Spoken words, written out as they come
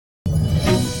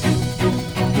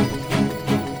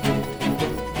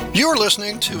You are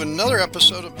listening to another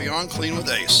episode of Beyond Clean with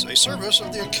ACE, a service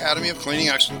of the Academy of Cleaning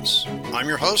Excellence. I'm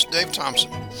your host, Dave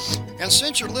Thompson. And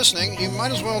since you're listening, you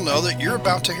might as well know that you're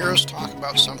about to hear us talk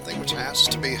about something which has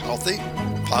to be healthy,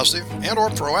 positive, and or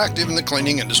proactive in the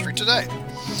cleaning industry today.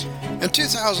 In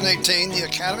 2018, the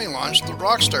Academy launched the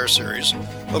Rockstar series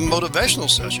of motivational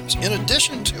sessions in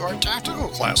addition to our tactical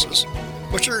classes,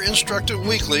 which are instructed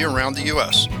weekly around the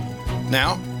U.S.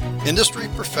 Now, industry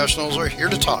professionals are here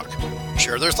to talk,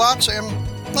 share their thoughts, and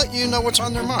let you know what's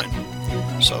on their mind.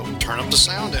 So turn up the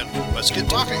sound and let's get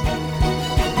talking.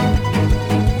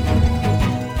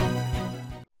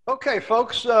 Okay,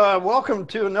 folks, welcome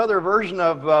to another version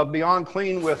of Beyond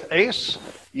Clean with ACE.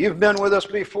 You've been with us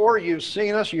before, you've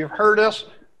seen us, you've heard us.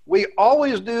 We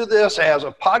always do this as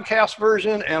a podcast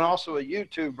version and also a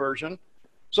YouTube version.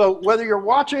 So whether you're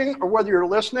watching or whether you're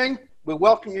listening, we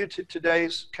welcome you to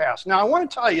today's cast. Now, I want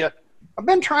to tell you, I've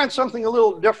been trying something a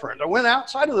little different. I went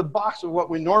outside of the box of what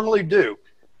we normally do.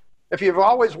 If you've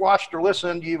always watched or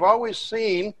listened, you've always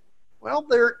seen, well,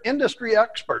 they're industry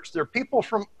experts. They're people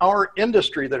from our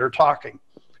industry that are talking.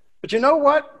 But you know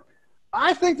what?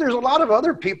 I think there's a lot of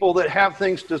other people that have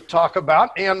things to talk about,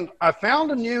 and I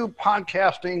found a new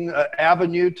podcasting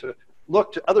avenue to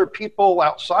look to other people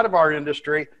outside of our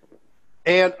industry,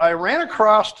 and I ran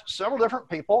across several different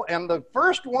people, and the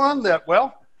first one that,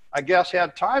 well, I guess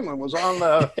had time and was on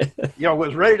the,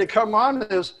 was ready to come on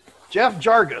is Jeff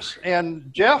Jargus.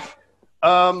 And Jeff,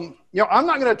 I'm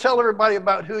not going to tell everybody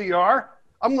about who you are.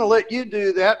 I'm going to let you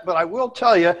do that, but I will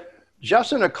tell you,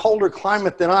 Jeff's in a colder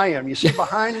climate than I am. You see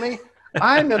behind me?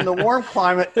 I'm in the warm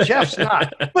climate. Jeff's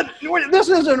not. But this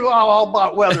isn't all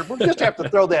about weather. We'll just have to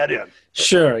throw that in.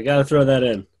 Sure, I got to throw that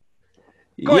in.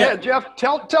 Go ahead, Jeff.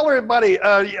 Tell everybody.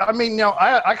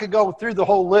 I could go through the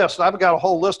whole list. I've got a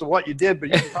whole list of what you did, but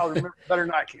you can probably remember better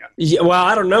than I can. Yeah, well,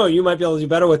 I don't know. You might be able to do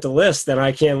better with the list than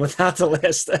I can without the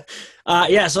list. So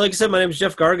like I said, my name is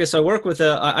Jeff Jargus.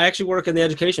 I actually work in the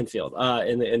education field,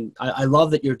 and I love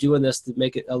that you're doing this to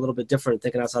make it a little bit different,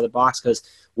 thinking outside the box, because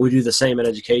we do the same in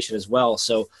education as well.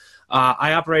 So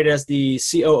I operate as the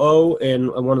COO and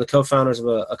I'm one of the co-founders of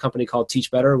a company called Teach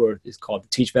Better, where it's called the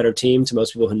Teach Better team to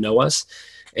most people who know us.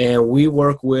 And we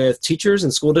work with teachers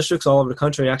and school districts all over the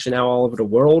country, actually now all over the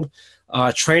world,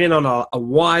 training on a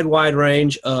wide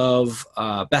range of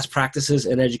best practices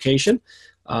in education.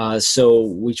 So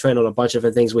we train on a bunch of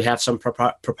different things. We have some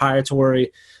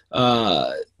proprietary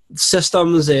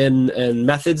systems and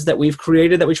methods that we've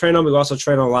created that we train on. We also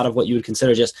train on a lot of what you would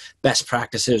consider just best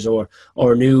practices or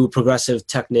new progressive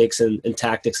techniques and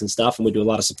tactics and stuff. And we do a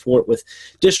lot of support with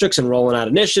districts and rolling out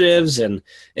initiatives and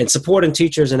supporting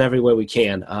teachers in every way we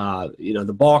can.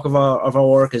 The bulk of our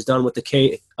work is done with the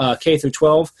K through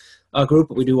 12 group,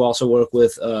 but we do also work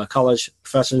with college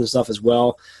professors and stuff as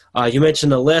well. You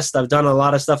mentioned the list. I've done a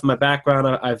lot of stuff in my background.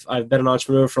 I've been an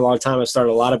entrepreneur for a long time. I've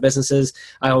started a lot of businesses.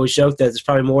 I always joke that it's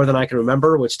probably more than I can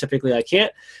remember, which typically I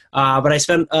can't. But I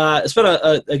spent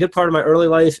a good part of my early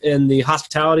life in the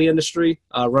hospitality industry,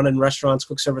 running restaurants,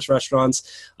 quick service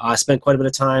restaurants. I spent quite a bit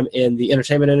of time in the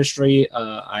entertainment industry.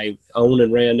 I own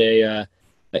and ran an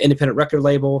independent record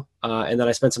label, and then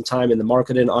I spent some time in the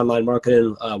marketing, online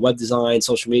marketing, web design,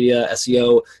 social media,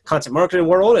 SEO, content marketing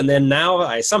world, and then now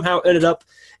I somehow ended up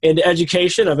into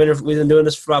education. We've been doing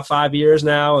this for about 5 years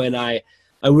now, and I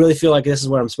really feel like this is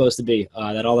where I'm supposed to be,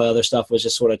 that all the other stuff was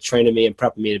just sort of training me and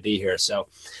prepping me to be here. So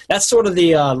that's sort of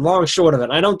the long short of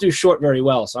it. I don't do short very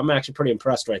well, so I'm actually pretty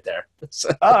impressed right there.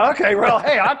 Okay. Well,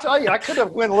 hey, I'll tell you, I could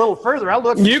have went a little further.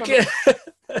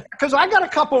 Because I got a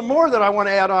couple more that I want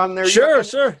to add on there. Sure.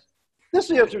 This is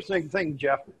the interesting thing,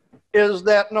 Jeff, is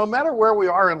that no matter where we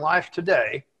are in life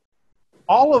today,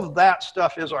 all of that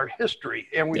stuff is our history,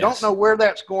 and we don't know where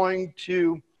that's going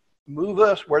to move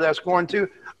us, where that's going to.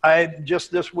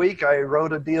 Just this week, I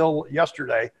wrote a deal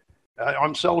yesterday.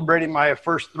 I'm celebrating my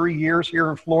first 3 years here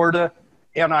in Florida,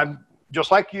 and I'm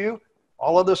just like you.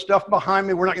 All of this stuff behind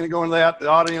me, we're not going to go into that. The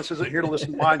audience isn't here to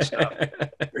listen to my stuff.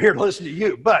 They're here to listen to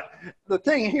you. But the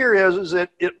thing here is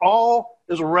that it all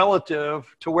is relative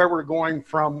to where we're going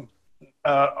from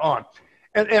on.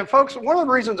 And folks, one of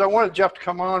the reasons I wanted Jeff to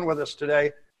come on with us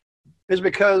today is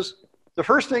because the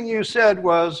first thing you said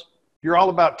was you're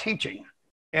all about teaching.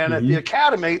 And at the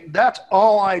Academy, that's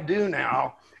all I do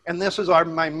now. And this is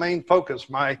my main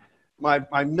focus, my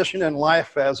mission in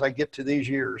life as I get to these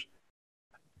years.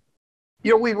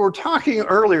 We were talking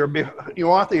earlier,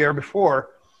 off the air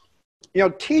before,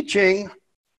 teaching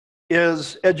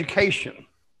is education.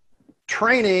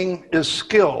 Training is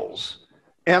skills.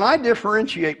 And I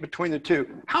differentiate between the two.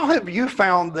 How have you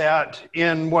found that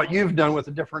in what you've done with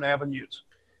the different avenues?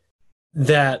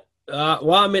 That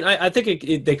Well, I mean, I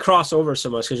think they cross over so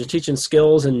much because you're teaching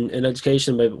skills and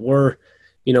education, but when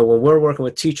we're working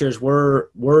with teachers,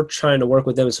 we're trying to work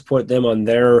with them and support them on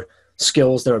their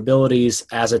skills, their abilities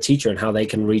as a teacher, and how they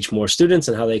can reach more students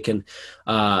and how they can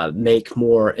make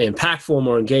more impactful,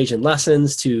 more engaging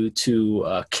lessons to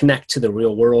connect to the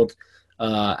real world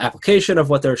application of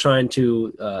what they're trying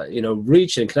to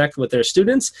reach and connect with their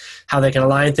students, how they can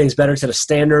align things better to the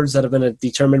standards that have been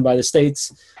determined by the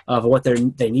states of what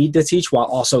they need to teach, while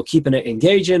also keeping it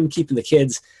engaging, keeping the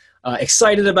kids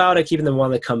excited about it, keeping them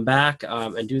wanting to come back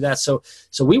and do that. So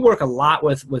we work a lot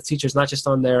with teachers, not just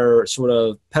on their sort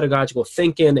of pedagogical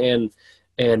thinking and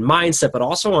mindset, but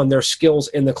also on their skills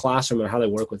in the classroom and how they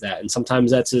work with that. And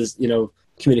sometimes that's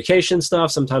communication stuff.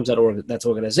 Sometimes that's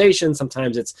organization.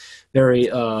 Sometimes it's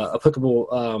very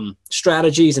applicable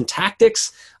strategies and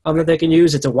tactics that they can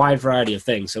use. It's a wide variety of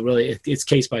things. So really, it's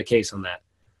case by case on that.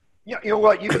 Yeah, you know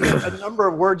what? You get a number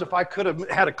of words. If I could have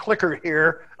had a clicker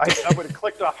here, I would have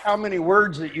clicked off how many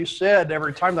words that you said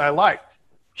every time that I liked.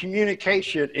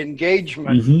 Communication,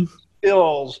 engagement,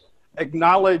 skills,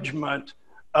 acknowledgement,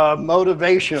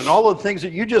 motivation, all the things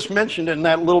that you just mentioned in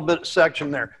that little bit section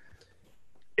there.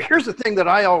 Here's the thing that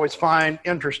I always find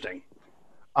interesting.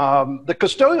 The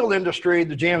custodial industry,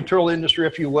 the janitorial industry,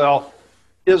 if you will,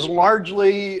 is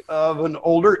largely of an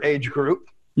older age group.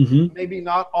 Mm-hmm. Maybe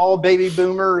not all baby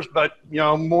boomers, but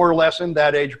more or less in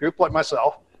that age group, like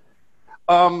myself.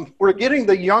 We're getting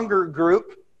the younger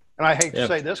group, and I hate to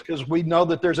say this because we know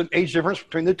that there's an age difference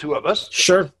between the two of us.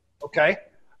 Sure. Okay.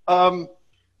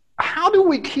 How do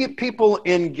we keep people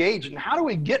engaged, and how do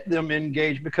we get them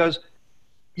engaged? Because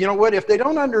you know what? If they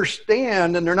don't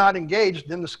understand and they're not engaged,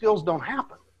 then the skills don't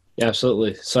happen. Yeah,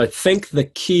 absolutely. So I think the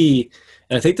key,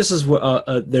 and I think this is what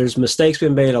there's mistakes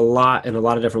being made a lot in a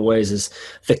lot of different ways, is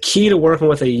the key to working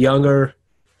with a younger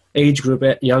age group,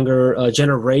 younger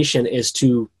generation, is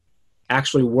to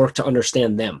actually work to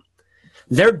understand them.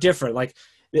 They're different. Like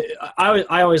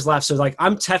I always laugh. So like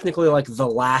I'm technically like the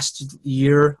last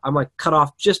year. I'm like cut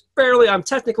off just barely. I'm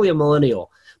technically a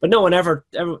millennial. But no one ever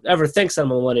thinks I'm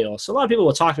a millennial. So a lot of people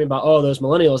will talk to me about, those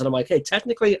millennials. And I'm like, hey,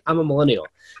 technically, I'm a millennial.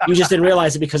 You just didn't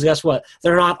realize it because guess what?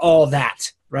 They're not all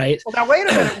that, right? Well, now, wait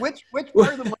a minute. Which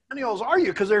part of the millennials are you?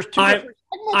 Because there's two different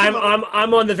segments.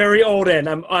 I'm on the very old end.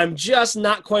 I'm just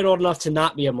not quite old enough to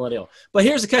not be a millennial. But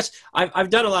here's the catch.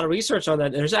 I've done a lot of research on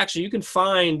that. There's actually, you can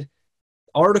find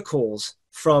articles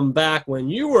from back when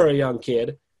you were a young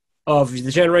kid of the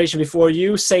generation before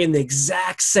you saying the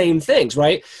exact same things,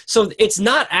 right? So it's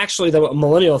not actually the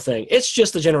millennial thing. It's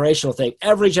just the generational thing.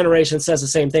 Every generation says the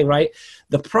same thing, right?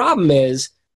 The problem is,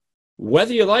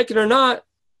 whether you like it or not,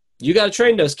 you got to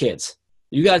train those kids.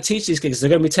 You got to teach these kids. They're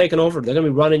going to be taking over. They're going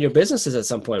to be running your businesses at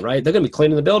some point, right? They're going to be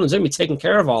cleaning the buildings. They're going to be taking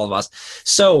care of all of us.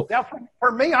 So now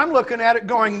for me, I'm looking at it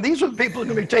going, these are the people who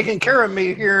are going to be taking care of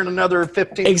me here in another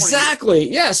 15, exactly. 20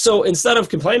 years. Yeah. So instead of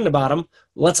complaining about them,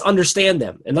 let's understand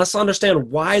them, and let's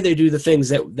understand why they do the things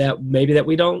that maybe that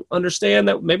we don't understand,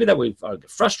 that maybe that we are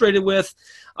frustrated with,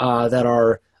 that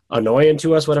are annoying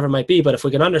to us, whatever it might be. But if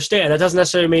we can understand, that doesn't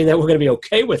necessarily mean that we're going to be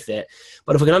okay with it.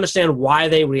 But if we can understand why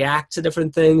they react to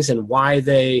different things and why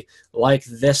they like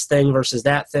this thing versus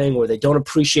that thing, or they don't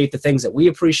appreciate the things that we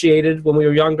appreciated when we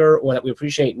were younger or that we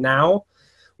appreciate now,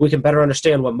 we can better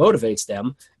understand what motivates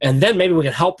them. And then maybe we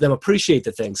can help them appreciate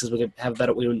the things, because we can have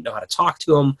better, we know how to talk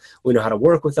to them. We know how to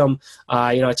work with them.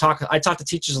 I talk to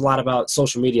teachers a lot about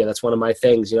social media. That's one of my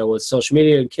things, with social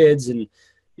media and kids, and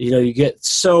you get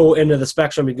so into the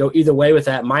spectrum, you go either way with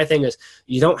that. My thing is,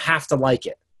 you don't have to like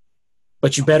it,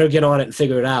 but you better get on it and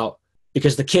figure it out,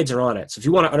 because the kids are on it. So if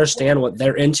you want to understand what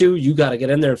they're into, you got to get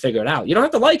in there and figure it out. You don't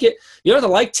have to like it. You don't have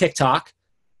to like TikTok,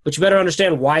 but you better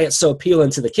understand why it's so appealing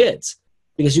to the kids,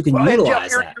 because you can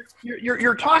utilize Jeff, that.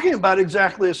 You're talking about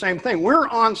exactly the same thing. We're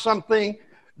on something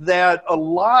that a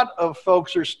lot of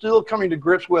folks are still coming to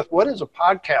grips with. What is a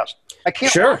podcast? I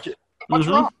can't watch it. What's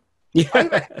wrong? Yeah.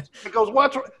 It goes,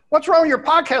 what's wrong with your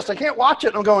podcast? I can't watch it.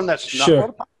 And I'm going, that's not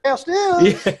what a podcast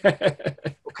is. Yeah.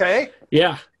 Okay.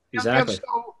 Yeah, exactly. And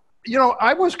so,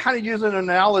 I was kind of using an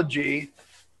analogy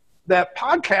that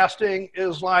podcasting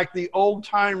is like the old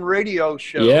time radio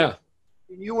show. Yeah.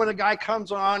 You knew when a guy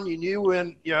comes on, you knew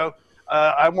when,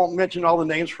 I won't mention all the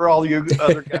names for all you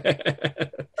other guys.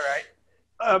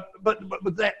 All right.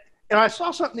 But that, and I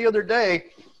saw something the other day,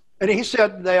 and he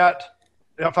said that,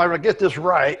 if I get this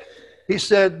right, he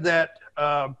said that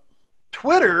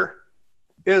Twitter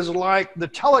is like the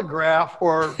telegraph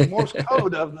or Morse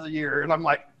code of the year. And I'm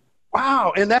like,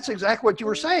 wow. And that's exactly what you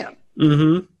were saying.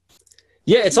 Mm-hmm.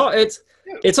 Yeah,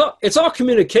 it's all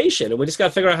communication, and we just got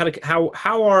to figure out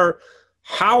how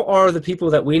how are the people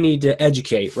that we need to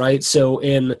educate, right? So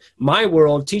in my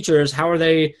world, teachers, how are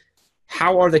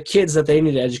the kids that they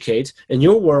need to educate? In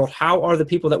your world, how are the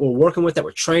people that we're working with, that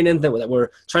we're training, that we're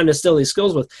trying to instill these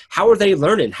skills with, how are they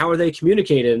learning? How are they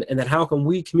communicating? And then how can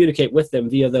we communicate with them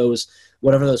via those,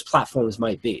 whatever those platforms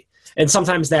might be? And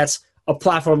sometimes that's a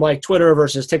platform like Twitter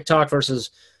versus TikTok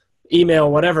versus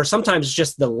email, whatever. Sometimes it's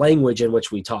just the language in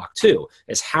which we talk too,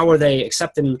 is how are they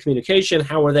accepting communication?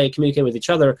 How are they communicating with each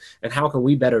other? And how can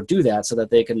we better do that so that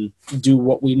they can do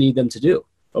what we need them to do,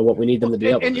 or what we need them to be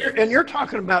able to do? And you're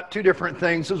talking about two different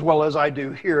things as well as I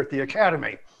do here at the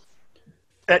Academy.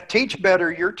 At Teach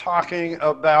Better, you're talking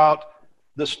about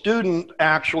the student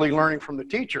actually learning from the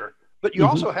teacher, but you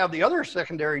also have the other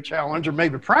secondary challenge, or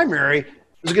maybe primary,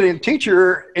 is getting a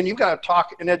teacher, and you've got to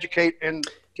talk and educate and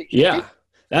teach. Yeah,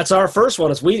 that's our first one.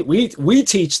 Is we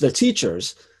teach the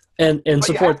teachers and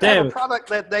support them. You have to have a product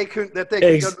that they can go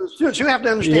to the students. You have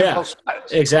to understand both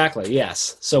sides. Exactly.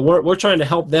 Yes. So we're trying to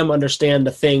help them understand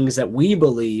the things that we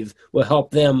believe will help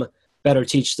them better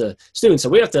teach the students. So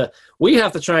we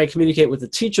have to try and communicate with the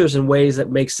teachers in ways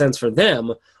that make sense for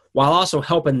them, while also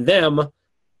helping them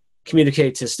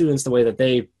communicate to students the way that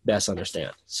they best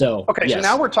understand. So okay, yes. So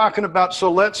now we're talking about,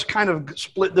 so let's kind of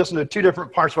split this into two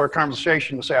different parts of our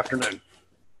conversation this afternoon.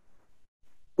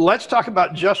 Let's talk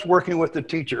about just working with the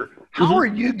teacher. How are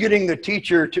you getting the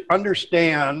teacher to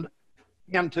understand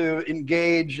and to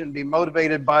engage and be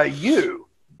motivated by you?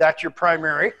 That's your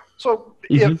primary. So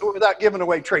without giving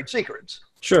away trade secrets.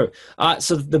 Sure.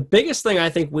 So the biggest thing I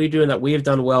think we do and that we've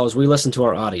done well is we listen to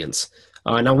our audience.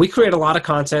 Now we create a lot of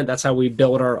content. That's how we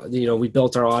build we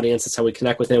built our audience. That's how we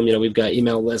connect with them. We've got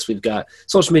email lists, we've got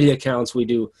social media accounts. We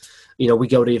do, we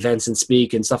go to events and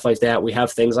speak and stuff like that. We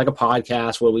have things like a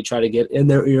podcast where we try to get in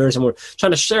their ears, and we're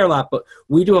trying to share a lot, but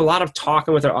we do a lot of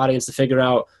talking with our audience to figure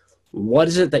out, what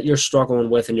is it that you're struggling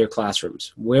with in your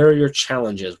classrooms? Where are your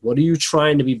challenges? What are you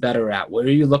trying to be better at? What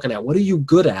are you looking at? What are you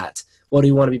good at? What do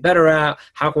you want to be better at?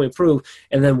 How can we improve?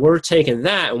 And then we're taking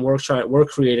that and we're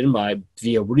creating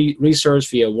via research,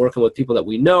 via working with people that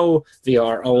we know, via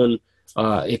our own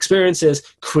experiences,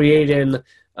 creating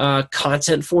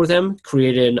content for them,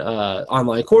 creating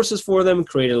online courses for them,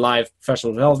 creating live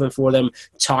professional development for them,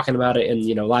 talking about it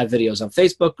in live videos on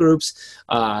Facebook groups,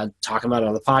 talking about it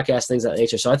on the podcast, things of that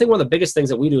nature. So I think one of the biggest things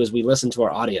that we do is we listen to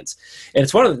our audience, and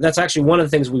that's actually one of the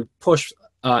things we push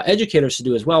educators to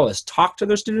do as well, is talk to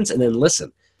their students and then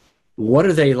listen. What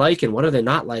are they like and what are they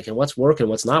not like, and what's working,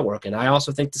 what's not working? I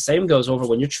also think the same goes over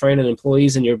when you're training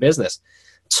employees in your business.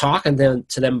 Talking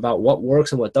to them about what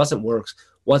works and what doesn't work,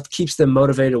 what keeps them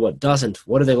motivated, what doesn't,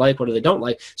 what do they like, what do they don't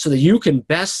like, so that you can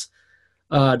best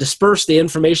disperse the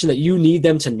information that you need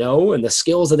them to know and the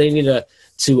skills that they need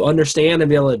to understand and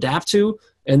be able to adapt to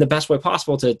in the best way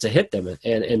possible to hit them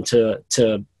and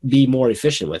to be more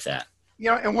efficient with that.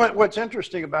 And what's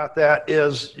interesting about that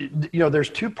is, there's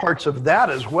two parts of that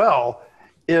as well.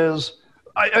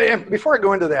 And before I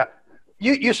go into that,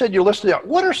 you said you listed out,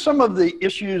 what are some of the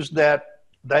issues that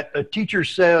a teacher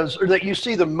says, or that you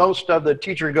see the most of, the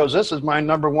teacher goes, this is my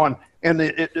number one, and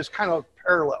it is kind of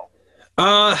parallel?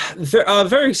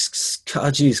 Very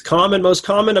common, most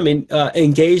common.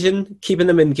 Engaging, keeping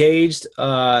them engaged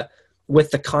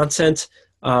with the content.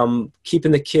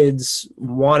 Keeping the kids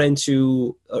wanting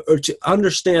to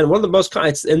understand. One of the most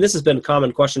common, and this has been a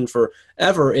common question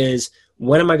forever, is,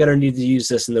 when am I going to need to use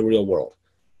this in the real world?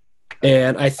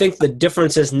 And I think the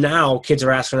difference is now kids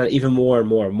are asking that even more and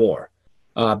more and more,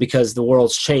 because the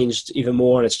world's changed even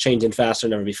more and it's changing faster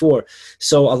than ever before.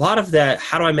 So a lot of that,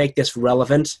 how do I make this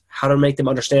relevant? How do I make them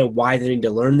understand why they need to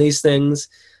learn these things?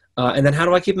 And then how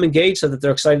do I keep them engaged so that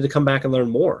they're excited to come back and learn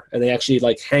more, and they actually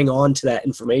hang on to that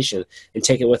information and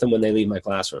take it with them when they leave my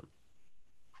classroom?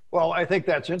 Well, I think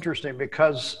that's interesting,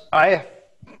 because I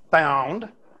found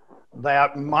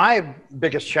that my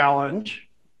biggest challenge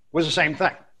was the same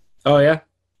thing. Oh yeah.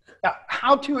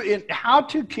 How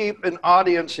to keep an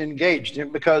audience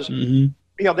engaged, because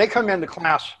they come into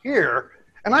class here,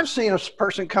 and I've seen a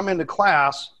person come into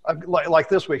class like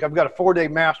this week. I've got a 4-day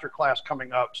master class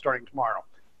coming up starting tomorrow.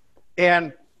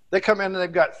 And they come in and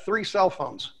they've got 3 cell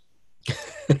phones.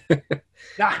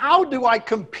 Now, how do I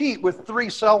compete with 3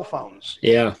 cell phones?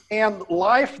 Yeah. And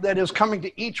life that is coming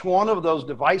to each one of those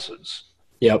devices.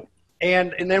 Yep.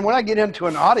 And then when I get into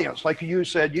an audience, like you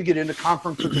said, you get into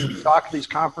conferences and you talk at these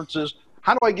conferences,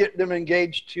 how do I get them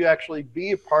engaged to actually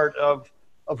be a part of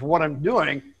what I'm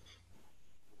doing?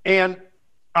 And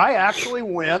I actually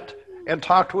went and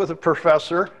talked with a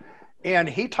professor, and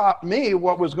he taught me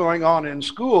what was going on in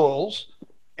schools.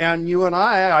 And you and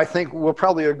I think will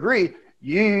probably agree,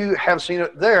 you have seen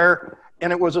it there.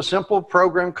 And it was a simple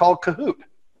program called Kahoot.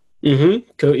 Mm-hmm.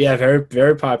 Cool. Yeah, very,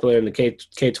 very popular in the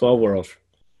K-12 world.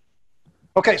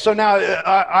 Okay, so now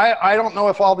I don't know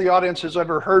if all the audience has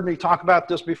ever heard me talk about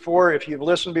this before. If you've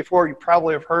listened before, you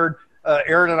probably have heard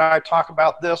Aaron and I talk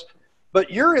about this. But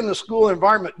you're in the school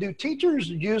environment. Do teachers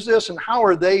use this, and how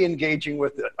are they engaging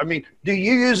with it? I mean, do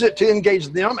you use it to engage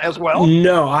them as well?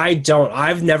 No, I don't.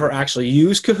 I've never actually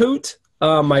used Kahoot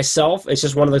myself. It's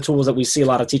just one of the tools that we see a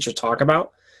lot of teachers talk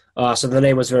about. So the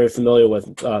name was very familiar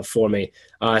with for me.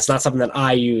 It's not something that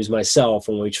I use myself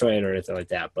when we train or anything like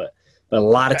that. But a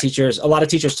lot of teachers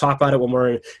talk about it when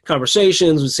we're in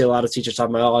conversations. We see a lot of teachers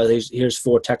talking about, here's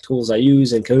 4 tech tools I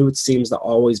use, and Kahoot seems to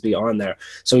always be on there.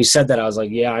 So he said that, I was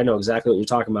like, yeah, I know exactly what you're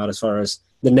talking about as far as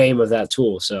the name of that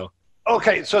tool. So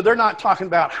okay, so they're not talking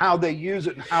about how they use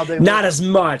it and how they not as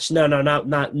much. No, not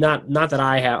that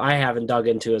I haven't dug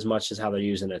into as much as how they're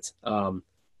using it.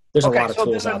 There's a lot of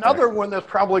tools out there. Another one that's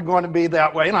probably going to be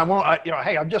that way, and I'm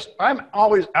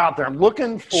always out there. I'm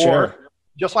looking for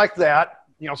just like that.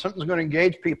 Something's going to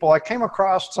engage people. I came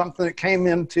across something that came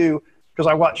into, because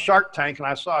I watched Shark Tank and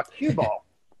I saw a cue ball.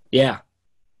 Yeah.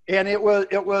 And it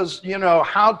was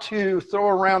how to throw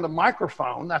around a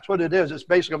microphone. That's what it is. It's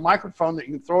basically a microphone that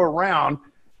you can throw around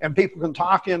and people can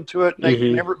talk into it. And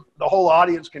the whole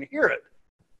audience can hear it.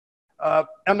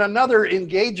 And another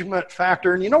engagement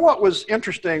factor, and you know what was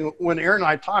interesting when Aaron and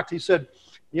I talked, he said,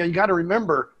 you got to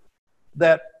remember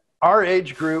that our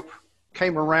age group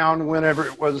came around whenever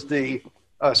it was the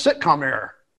sitcom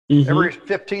era. Every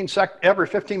 15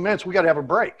 minutes, we got to have a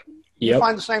break. You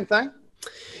find the same thing?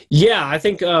 Yeah, I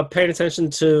think paying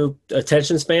attention to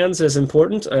attention spans is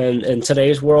important. And in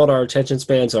today's world, our attention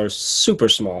spans are super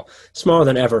small, smaller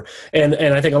than ever. And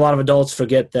I think a lot of adults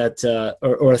forget that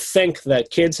or think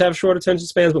that kids have short attention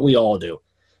spans, but we all do.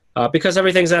 Because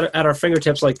everything's at our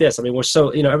fingertips like this. I mean, we're so,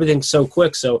 everything's so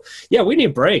quick. So, yeah, we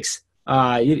need breaks.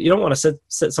 You don't want to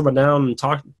sit someone down and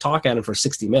talk at them for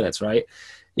 60 minutes, right?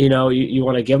 You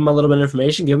want to give them a little bit of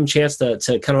information, give them a chance to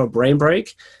kind of a brain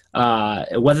break,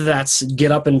 whether that's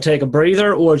get up and take a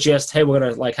breather or just, hey, we're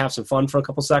going to have some fun for a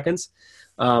couple seconds.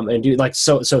 And do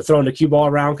so throwing the cue ball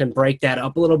around can break that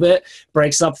up a little bit,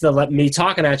 breaks up me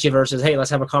talking at you versus, hey,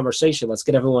 let's have a conversation. Let's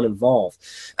get everyone involved.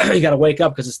 You got to wake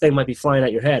up because this thing might be flying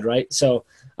at your head, right? So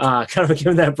kind of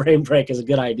giving that brain break is a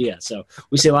good idea. So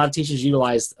we see a lot of teachers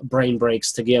utilize brain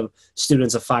breaks to give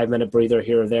students a 5-minute breather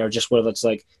here or there, just where it's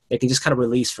like they can just kind of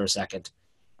release for a second.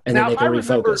 And then they can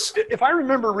refocus. If I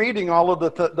remember reading all of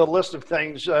the list of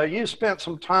things, you spent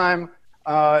some time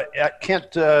at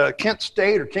Kent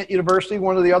State or Kent University,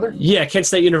 one or the other? Yeah, Kent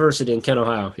State University in Kent,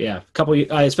 Ohio. Yeah,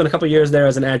 I spent a couple years there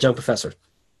as an adjunct professor.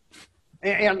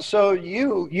 And so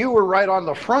you were right on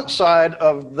the front side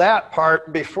of that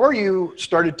part before you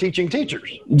started teaching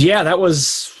teachers. Yeah, that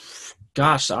was,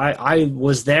 I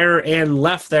was there and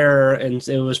left there, and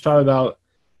it was probably about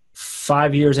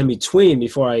 5 years in between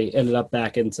before I ended up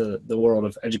back into the world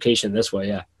of education this way.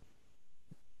 Yeah.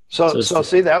 So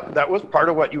see, that was part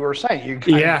of what you were saying. You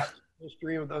kind of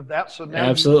history of that. So now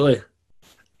absolutely.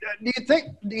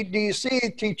 Do you see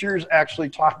teachers actually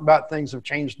talk about things have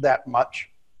changed that much?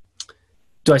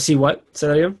 Do I see what? Say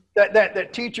that again?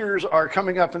 That teachers are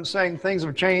coming up and saying things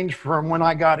have changed from when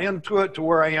I got into it to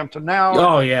where I am to now.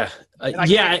 Oh yeah.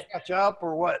 Can't catch up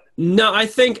or what? No, I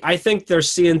think they're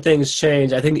seeing things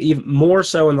change. I think even more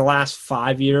so in the last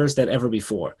 5 years than ever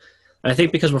before. I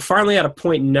think because we're finally at a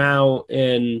point now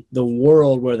in the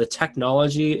world where the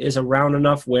technology is around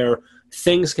enough where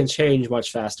things can change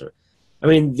much faster. I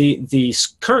mean, the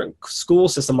current school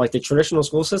system, like the traditional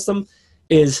school system,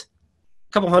 is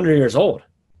a couple hundred years old.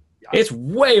 It's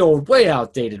way old, way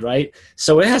outdated, right?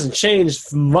 So it hasn't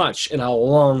changed much in a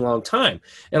long, long time.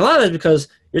 And a lot of that is because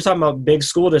you're talking about big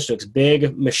school districts,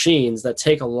 big machines that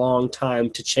take a long time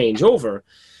to change over.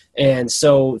 And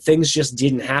so things just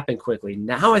didn't happen quickly.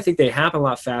 Now I think they happen a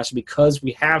lot faster because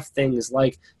we have things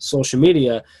like social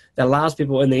media that allows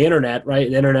people in the internet, right?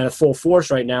 The internet is full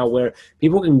force right now where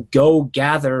people can go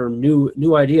gather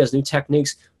new ideas, new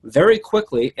techniques very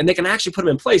quickly, and they can actually put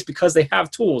them in place because they have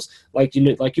tools like you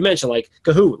mentioned, like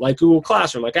Kahoot, like Google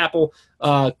Classroom, like Apple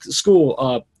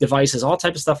School devices, all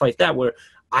types of stuff like that, where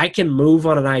I can move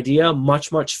on an idea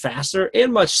much, much faster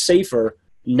and much safer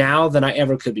now than I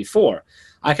ever could before.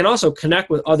 I can also connect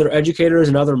with other educators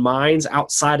and other minds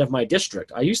outside of my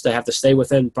district. I used to have to stay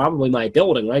within probably my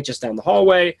building, right, just down the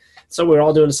hallway. So we were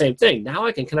all doing the same thing. Now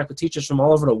I can connect with teachers from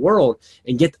all over the world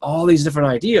and get all these different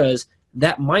ideas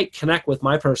that might connect with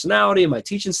my personality and my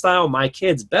teaching style, my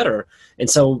kids better. And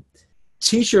so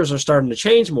teachers are starting to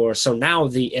change more. So now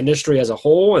the industry as a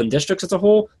whole and districts as a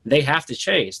whole, they have to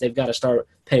change. They've got to start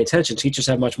paying attention. Teachers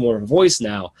have much more of a voice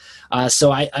now.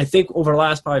 So I think over the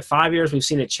last probably 5 years, we've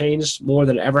seen it change more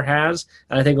than it ever has.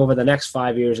 And I think over the next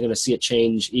 5 years, we're going to see it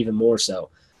change even more so.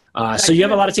 So you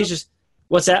have a lot of teachers.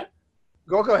 What's that?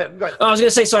 Go ahead. Go ahead. I was going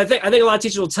to say, so I think a lot of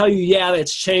teachers will tell you, yeah,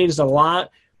 it's changed a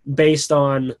lot based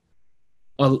on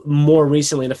more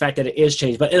recently and the fact that it is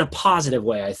changed, but in a positive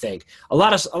way. I think a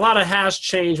lot of has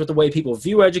changed with the way people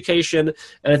view education,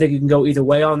 and I think you can go either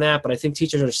way on that. But I think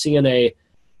teachers are seeing a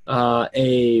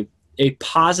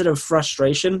positive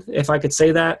frustration, if I could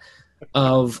say that,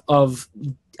 of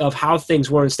how things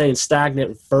were and staying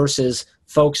stagnant versus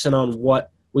focusing on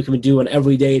what we can be doing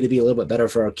every day to be a little bit better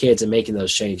for our kids and making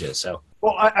those changes. So.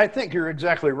 Well, I think you're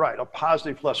exactly right. A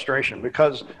positive frustration,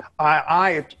 because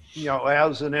I,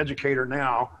 as an educator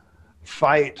now,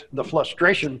 fight the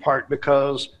frustration part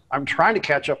because I'm trying to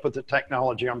catch up with the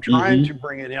technology. I'm trying to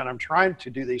bring it in. I'm trying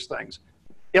to do these things.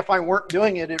 If I weren't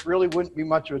doing it, it really wouldn't be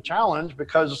much of a challenge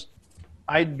because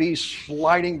I'd be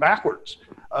sliding backwards.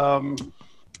 And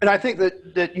I think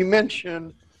that you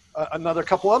mentioned another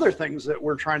couple other things that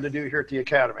we're trying to do here at the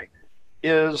Academy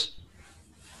is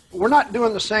we're not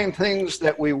doing the same things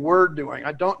that we were doing.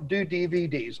 I don't do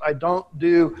DVDs. I don't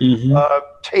do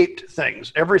taped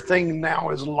things. Everything now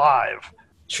is live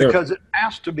because it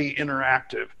has to be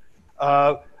interactive.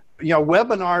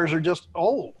 Webinars are just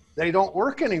old. They don't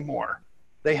work anymore.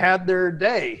 They had their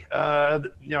day.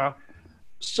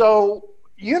 So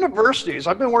universities,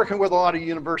 I've been working with a lot of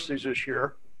universities this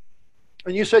year,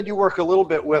 and you said you work a little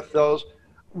bit with those.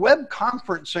 Web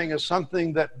conferencing is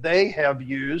something that they have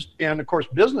used, and of course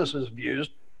businesses have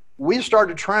used. We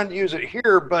started trying to use it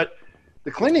here, but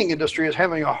the cleaning industry is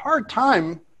having a hard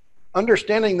time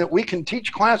understanding that we can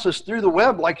teach classes through the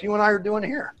web like you and I are doing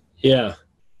here. Yeah.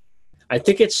 I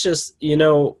think it's just,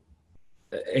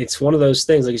 it's one of those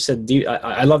things, like you said,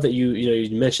 I love that you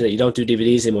mentioned that you don't do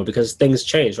DVDs anymore because things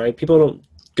change, right? People don't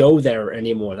go there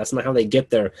anymore. That's not how they get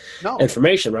their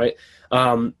information, right?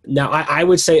 Now I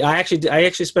would say I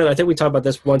actually spent, I think we talked about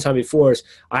this one time before, is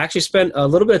I actually spent a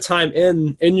little bit of time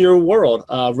in your world,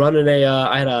 running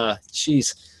I had a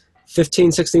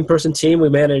 15, 16 person team. We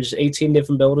managed 18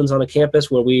 different buildings on a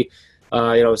campus where we,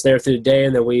 was there through the day,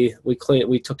 and then we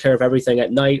took care of everything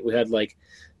at night. We had like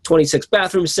 26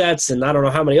 bathroom sets and I don't know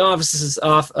how many offices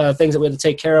things that we had to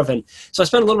take care of. And so I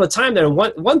spent a little bit of time there. And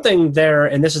one thing there,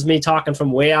 and this is me talking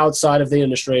from way outside of the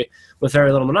industry with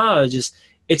very little knowledge, is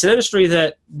it's an industry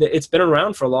that it's been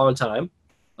around for a long time.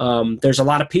 There's a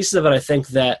lot of pieces of it, I think,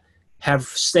 that have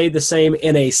stayed the same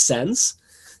in a sense.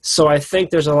 So I think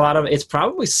there's a lot of, it's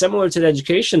probably similar to the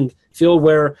education field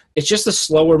where it's just a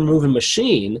slower moving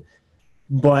machine.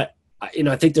 But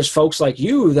I think there's folks like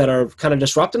you that are kind of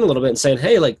disrupting a little bit and saying,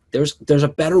 hey, like there's a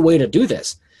better way to do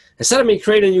this. Instead of me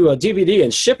creating you a DVD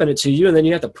and shipping it to you and then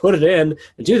you have to put it in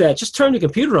and do that, just turn your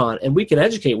computer on and we can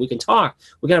educate, we can talk,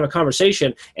 we can have a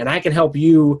conversation, and I can help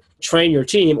you train your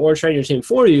team or train your team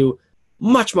for you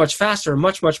much, much faster,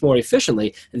 much, much more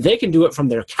efficiently. They can do it from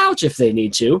their couch if they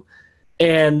need to.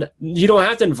 And you don't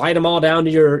have to invite them all down to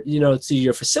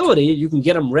your facility. You can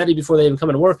get them ready before they even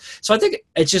come into work. So I think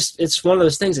it's one of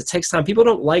those things. It takes time. People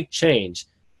don't like change.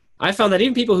 I found that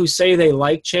even people who say they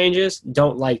like changes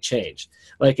don't like change.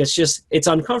 Like it's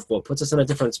uncomfortable. It puts us in a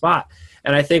different spot.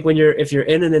 And I think if you're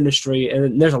in an industry,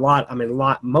 and there's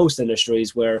most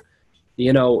industries where,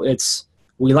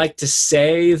 we like to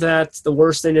say that the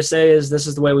worst thing to say is this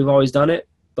is the way we've always done it.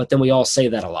 But then we all say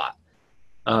that a lot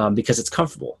because it's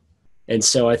comfortable. And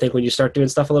so I think when you start doing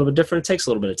stuff a little bit different, it takes a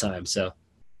little bit of time. So,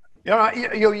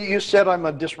 you said I'm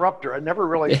a disruptor. I never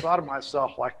really thought of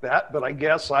myself like that, but I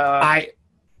guess I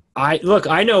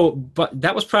know, but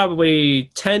that was probably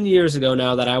 10 years ago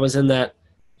now that I was in that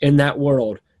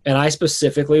world. And I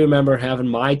specifically remember having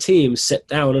my team sit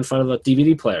down in front of a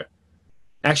DVD player.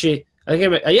 Actually, I think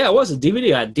it was a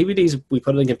DVD. I had DVDs. We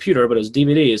put it in the computer, but it was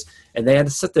DVDs. And they had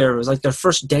to sit there. It was like their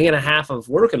first day and a half of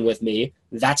working with me.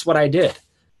 That's what I did.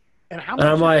 And how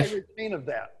much did they retain of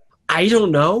that? I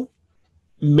don't know.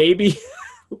 Maybe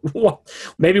what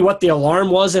the alarm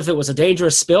was if it was a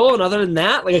dangerous spill, and other than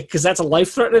that, because that's a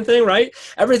life-threatening thing, right?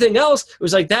 Everything else, it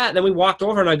was like that. And then we walked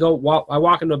over, and I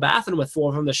walk into a bathroom with 4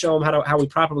 of them to show them how we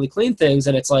properly clean things,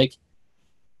 and it's like,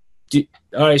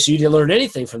 all right, so you didn't learn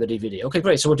anything from the DVD. Okay,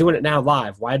 great. So we're doing it now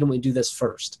live. Why didn't we do this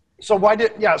first? So why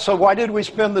did we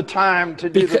spend the time to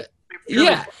do this?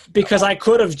 Yeah, because I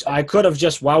could have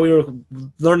just, while we were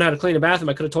learning how to clean a bathroom,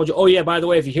 I could have told you, oh yeah, by the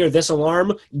way, if you hear this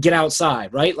alarm, get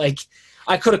outside, right? Like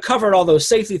I could have covered all those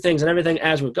safety things and everything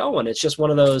as we're going. It's just one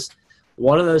of those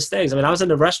things. I mean, I was in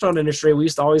the restaurant industry. We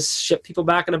used to always ship people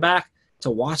back in the back to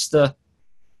watch the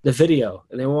video,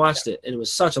 and they watched it, and it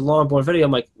was such a long, boring video.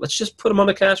 I'm like, let's just put them on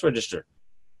the cash register.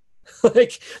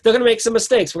 Like, they're going to make some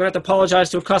mistakes. We're going to have to apologize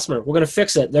to a customer. We're going to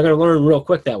fix it. They're going to learn real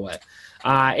quick that way.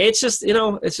 It's just,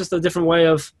 it's just a different way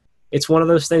of, it's one of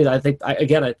those things. I think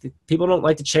people don't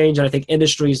like to change, and I think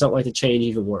industries don't like to change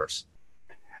even worse.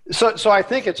 So I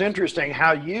think it's interesting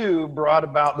how you brought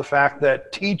about the fact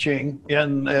that teaching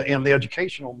in the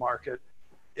educational market,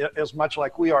 as much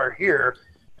like we are here,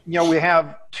 we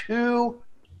have two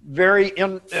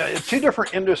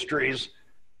different industries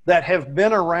that have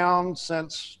been around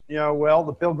since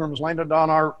the Pilgrims landed on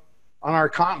our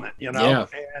continent,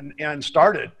 and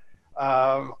started.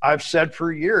 I've said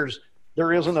for years,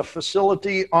 there isn't a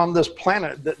facility on this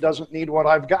planet that doesn't need what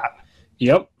I've got.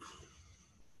 Yep.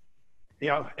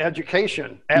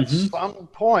 Education at some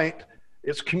point,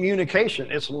 it's communication.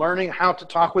 It's learning how to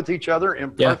talk with each other,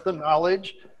 impart the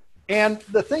knowledge. And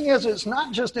the thing is, it's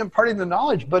not just imparting the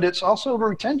knowledge, but it's also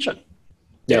retention.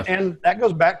 Yeah. And that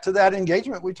goes back to that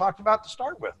engagement we talked about to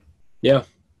start with. Yeah.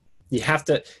 You have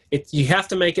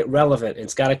to make it relevant.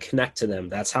 It's got to connect to them.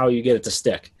 That's how you get it to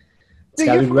stick. It's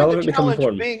got to be relevant, become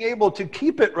important. Being able to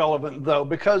keep it relevant, though,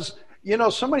 because,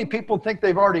 so many people think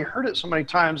they've already heard it so many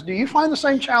times. Do you find the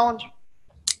same challenge?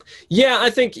 Yeah, I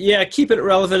think, keeping it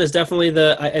relevant is definitely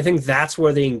I think that's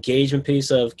where the engagement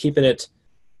piece of keeping it,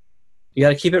 you got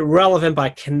to keep it relevant by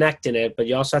connecting it, but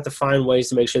you also have to find ways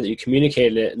to make sure that you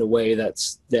communicate it in a way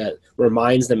that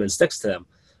reminds them and sticks to them.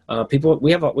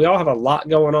 We all have a lot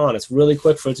going on. It's really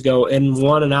quick for it to go in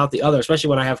one and out the other, especially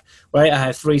when I have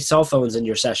 3 cell phones in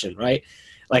your session, right?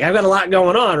 Like, I've got a lot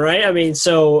going on, right? I mean,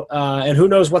 so, and who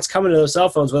knows what's coming to those cell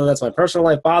phones, whether that's my personal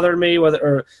life bothering me,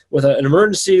 or with an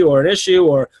emergency or an issue,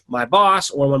 or my boss,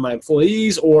 or one of my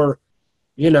employees, or,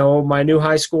 my new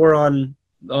high score on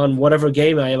whatever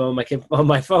game I am on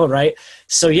my phone, right?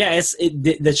 So yeah,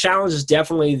 the challenge is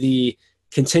definitely the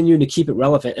continuing to keep it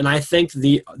relevant. And I think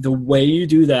the way you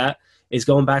do that is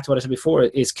going back to what I said before,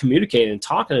 is communicating and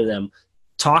talking to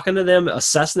them,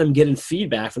 assessing them, getting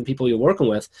feedback from people you're working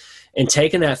with, and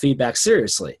taking that feedback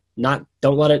seriously. Don't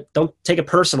take it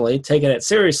personally, taking it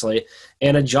seriously,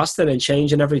 and adjusting and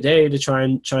changing every day to try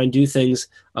and do things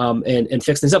and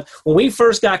fix things up. When we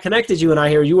first got connected, you and I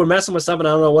here, you were messing with something,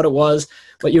 I don't know what it was,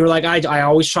 but you were like, I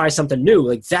always try something new.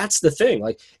 Like, that's the thing.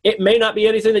 Like, it may not be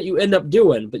anything that you end up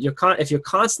doing, but if you're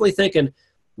constantly thinking,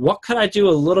 what could I do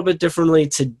a little bit differently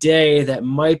today that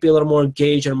might be a little more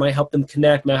engaging, or might help them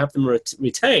connect, might help them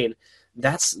retain?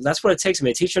 That's what it takes.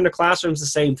 A teacher in the classroom is the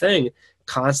same thing,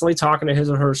 constantly talking to his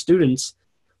or her students,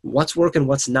 what's working,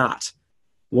 what's not.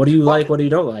 What do you like, what do you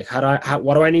don't like?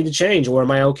 What do I need to change, or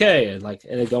am I okay? And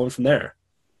then going from there.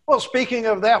 Well, speaking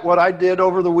of that, what I did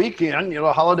over the weekend,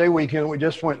 holiday weekend we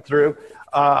just went through,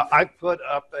 I put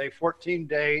up a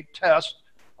 14-day test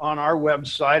on our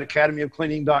website,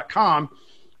 academyofcleaning.com,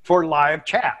 for live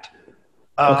chat.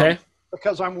 Okay.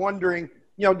 Because I'm wondering,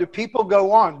 do people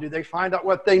go on? Do they find out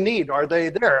what they need? Are they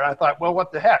there? And I thought, well,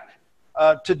 what the heck?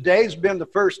 Today's been the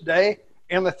first day,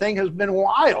 and the thing has been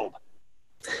wild.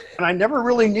 And I never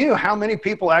really knew how many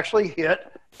people actually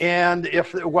hit, and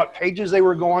what pages they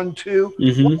were going to,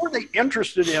 what were they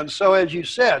interested in. So as you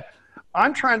said,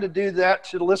 I'm trying to do that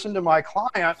to listen to my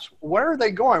clients. Where are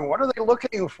they going? What are they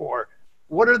looking for?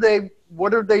 What are they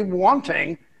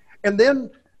wanting? And then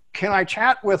can I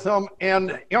chat with them?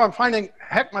 And, I'm finding,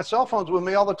 heck, my cell phone's with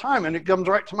me all the time, and it comes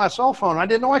right to my cell phone. I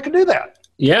didn't know I could do that.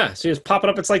 Yeah, so you just pop it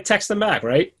up. It's like text them back,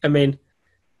 right? I mean,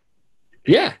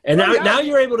 yeah. And now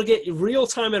you're able to get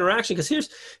real-time interaction, because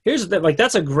here's the,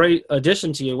 that's a great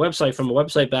addition to your website from a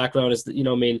website background is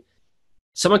that,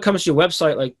 someone comes to your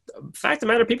website, fact of the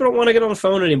matter, people don't want to get on the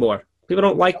phone anymore. People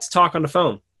don't like to talk on the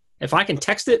phone. If I can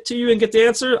text it to you and get the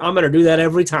answer, I'm going to do that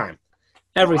every time.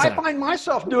 Every time. I find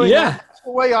myself doing that. That's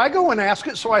the way I go and ask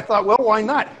it, so I thought, well, why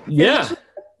not? Yeah.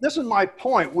 This is my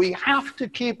point. We have to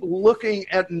keep looking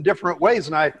at in different ways,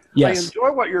 and I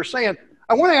enjoy what you're saying.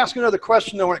 I want to ask another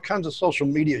question, though, when it comes to social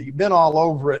media. You've been all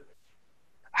over it.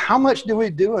 How much do we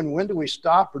do, and when do we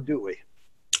stop, or do we?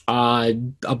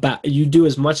 You do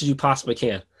as much as you possibly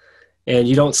can, and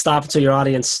you don't stop until your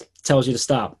audience tells you to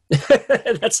stop.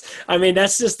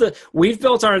 That's just we've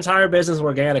built our entire business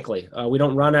organically. We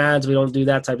don't run ads. We don't do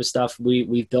that type of stuff.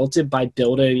 We've built it by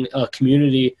building a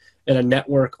community and a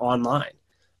network online.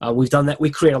 We've done that.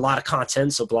 We create a lot of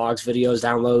content, so blogs, videos,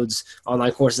 downloads,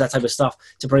 online courses, that type of stuff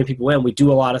to bring people in. We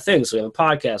do a lot of things. So we have a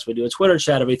podcast. We do a Twitter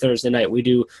chat every Thursday night. We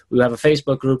have a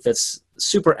Facebook group that's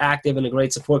super active and a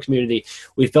great support community.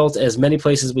 We've built as many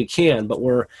places as we can, but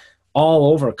we're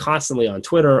all over constantly on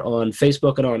Twitter, on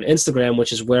Facebook, and on Instagram,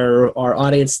 which is where our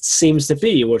audience seems to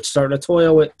be. We're starting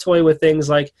to toy with things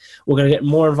like, we're going to get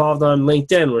more involved on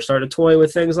LinkedIn. We're starting to toy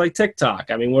with things like TikTok.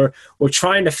 I mean, we're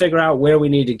trying to figure out where we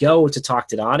need to go to talk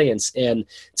to the audience and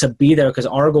to be there, because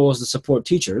our goal is to support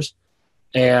teachers,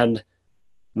 and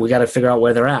we got to figure out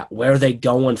where they're at. Where are they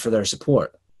going for their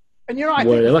support? And I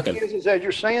think the thing is, as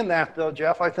you're saying that, though,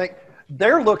 Jeff, I think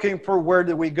they're looking for where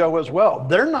do we go as well.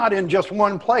 They're not in just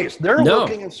one place. They're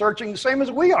looking and searching the same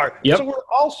as we are. Yep. So we're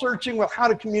all searching with how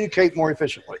to communicate more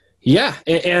efficiently. Yeah,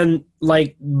 and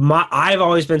like I've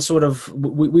always been sort of,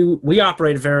 we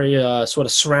operate a very sort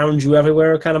of surround you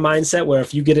everywhere kind of mindset, where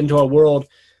if you get into our world,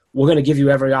 we're going to give you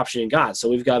every option you got. So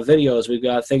we've got videos, we've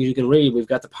got things you can read, we've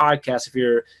got the podcast if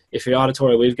you're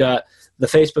auditory, we've got the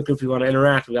Facebook group if you want to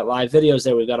interact, we've got live videos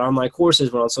there, we've got online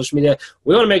courses, we're on social media.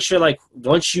 We want to make sure, like,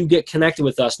 once you get connected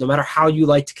with us, no matter how you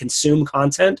like to consume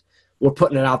content, we're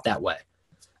putting it out that way,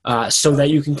 so that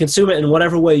you can consume it in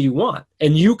whatever way you want,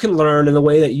 and you can learn in the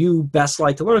way that you best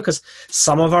like to learn. Because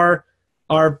some of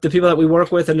the people that we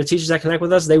work with and the teachers that connect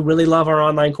with us, they really love our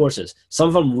online courses. Some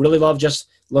of them really love just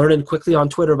learning quickly on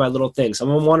Twitter by little things. Some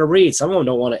of them want to read. Some of them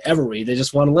don't want to ever read. They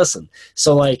just want to listen.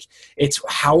 So, like, it's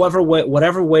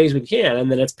whatever ways we can, and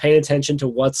then it's paying attention to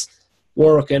what's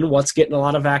working, what's getting a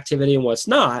lot of activity, and what's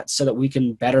not, so that we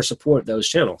can better support those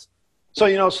channels.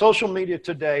 So, social media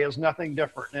today is nothing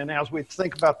different. And as we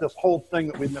think about this whole thing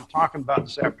that we've been talking about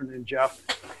this afternoon, Jeff,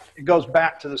 it goes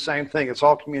back to the same thing. It's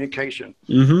all communication.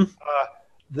 Mm-hmm.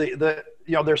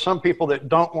 There's some people that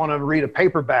don't want to read a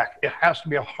paperback. It has to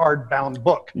be a hardbound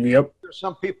book. Yep. There's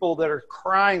some people that are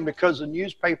crying because the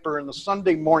newspaper and the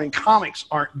Sunday morning comics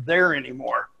aren't there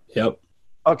anymore. Yep.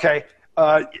 Okay.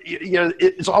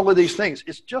 It's all of these things.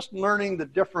 It's just learning the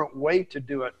different way to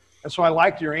do it. And so I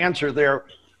liked your answer there.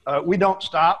 We don't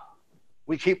stop.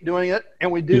 We keep doing it, and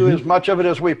we do as much of it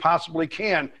as we possibly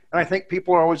can. And I think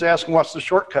people are always asking, what's the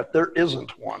shortcut? There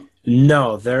isn't one.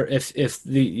 No,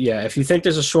 if you think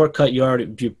there's a shortcut, you're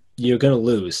going to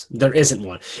lose. There isn't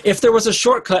one. If there was a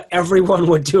shortcut, everyone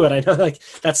would do it. I know, like,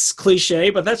 that's cliche,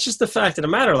 but that's just the fact of the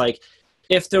matter. Like,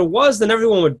 if there was, then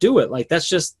everyone would do it. Like, that's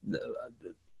just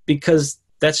because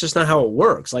that's just not how it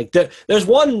works. Like, there's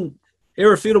one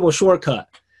irrefutable shortcut.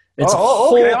 It's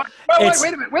okay. Wait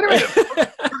a minute.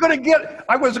 We're going to get,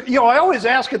 I always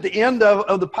ask at the end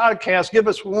of the podcast, give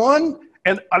us one,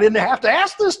 and I didn't have to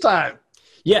ask this time.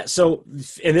 Yeah. So,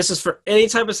 and this is for any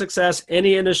type of success,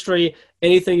 any industry,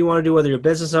 anything you want to do, whether you're a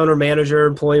business owner, manager,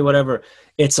 employee, whatever.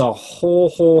 It's a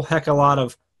whole heck of a lot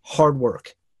of hard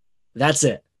work. That's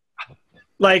it.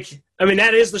 Like, I mean,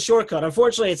 that is the shortcut.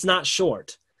 Unfortunately, it's not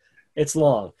short. It's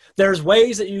long. There's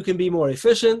ways that you can be more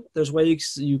efficient. There's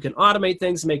ways you can automate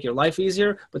things to make your life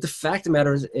easier. But the fact of the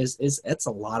matter is it's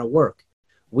a lot of work.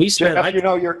 We spend. Jeff,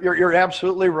 you're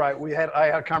absolutely right. I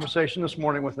had a conversation this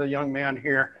morning with a young man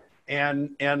here, and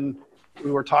we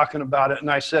were talking about it.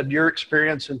 And I said, your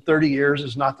experience in 30 years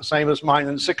is not the same as mine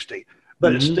in 60,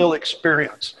 but it's still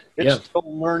experience. It's still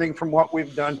learning from what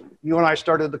we've done. You and I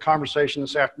started the conversation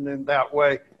this afternoon that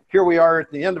way. Here we are at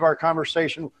the end of our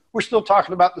conversation. We're still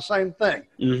talking about the same thing.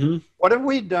 Mm-hmm. What have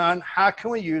we done? How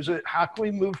can we use it? How can we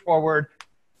move forward?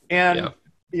 And,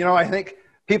 I think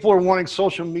people are wanting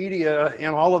social media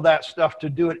and all of that stuff to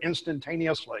do it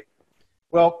instantaneously.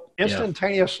 Well,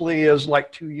 instantaneously is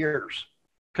like 2 years,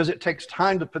 because it takes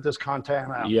time to put this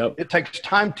content out. Yep. It takes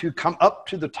time to come up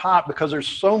to the top because there's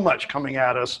so much coming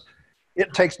at us.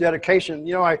 It takes dedication.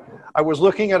 I was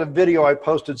looking at a video I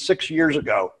posted 6 years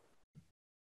ago.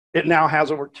 It now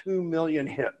has over 2 million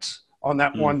hits on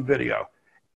that one video.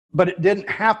 But it didn't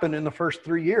happen in the first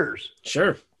 3 years.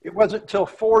 Sure. It wasn't until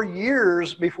 4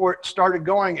 years before it started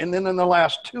going. And then in the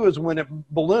last 2 is when it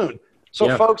ballooned.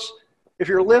 So folks, if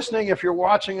you're listening, if you're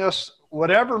watching us,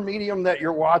 whatever medium that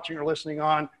you're watching or listening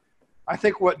on, I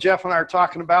think what Jeff and I are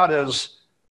talking about is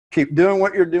keep doing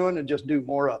what you're doing and just do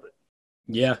more of it.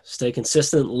 Yeah. Stay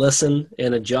consistent, listen,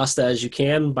 and adjust as you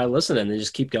can by listening, and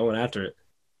just keep going after it.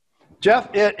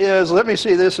 Jeff, it is, let me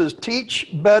see, this is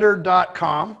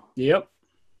teachbetter.com. Yep.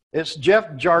 It's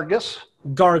Jeff Gargas.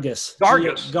 Gargas.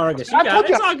 You got it.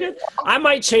 It's all good. I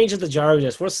might change it to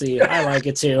Jargus. We'll see. I like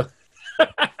it too.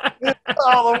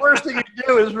 The worst thing you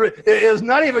do is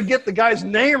not even get the guy's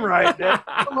name right.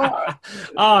 Come on.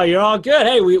 Oh, you're all good.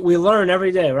 Hey, we learn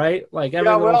every day, right? Like every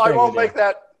I won't make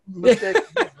that mistake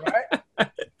again, right?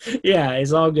 Yeah,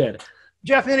 it's all good.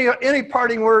 Jeff, any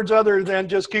parting words other than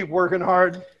just keep working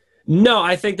hard? No,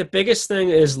 I think the biggest thing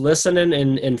is listening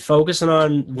and focusing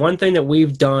on one thing that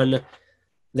we've done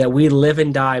that we live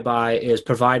and die by is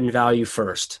providing value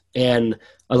first. And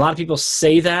a lot of people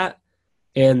say that,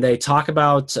 and they talk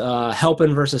about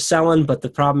helping versus selling, but the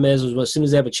problem is as soon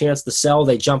as they have a chance to sell,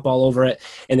 they jump all over it.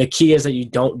 And the key is that you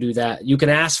don't do that. You can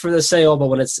ask for the sale,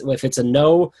 but if it's a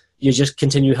no, you just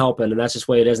continue helping, and that's just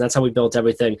the way it is. And that's how we built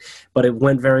everything. But it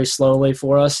went very slowly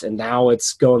for us, and now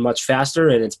it's going much faster,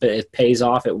 and it pays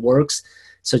off. It works.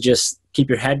 So just keep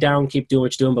your head down, keep doing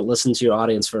what you're doing, but listen to your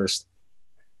audience first.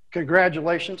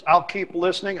 Congratulations. I'll keep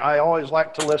listening. I always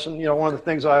like to listen. You know, one of the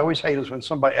things I always hate is when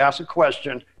somebody asks a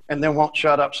question and then won't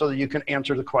shut up so that you can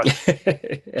answer the question.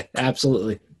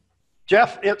 Absolutely.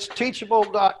 Jeff, it's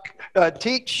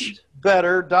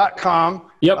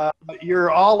teachbetter.com. Yep.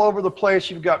 You're all over the place.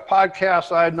 You've got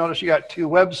podcasts. I noticed you got 2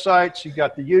 websites. You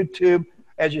got the YouTube.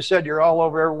 As you said, you're all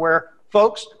over everywhere.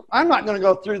 Folks, I'm not going to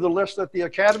go through the list that the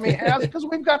Academy has because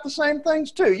we've got the same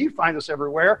things too. You find us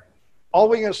everywhere. All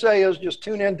we can say is just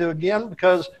tune in to again,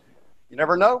 because you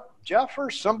never know. Jeff or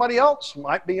somebody else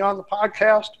might be on the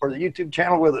podcast or the YouTube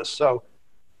channel with us. So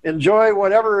enjoy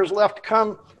whatever is left to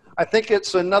come. I think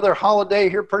it's another holiday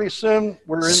here pretty soon.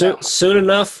 We're in soon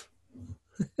enough.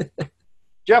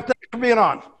 Jeff, thanks for being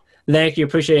on. Thank you.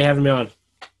 Appreciate you having me on.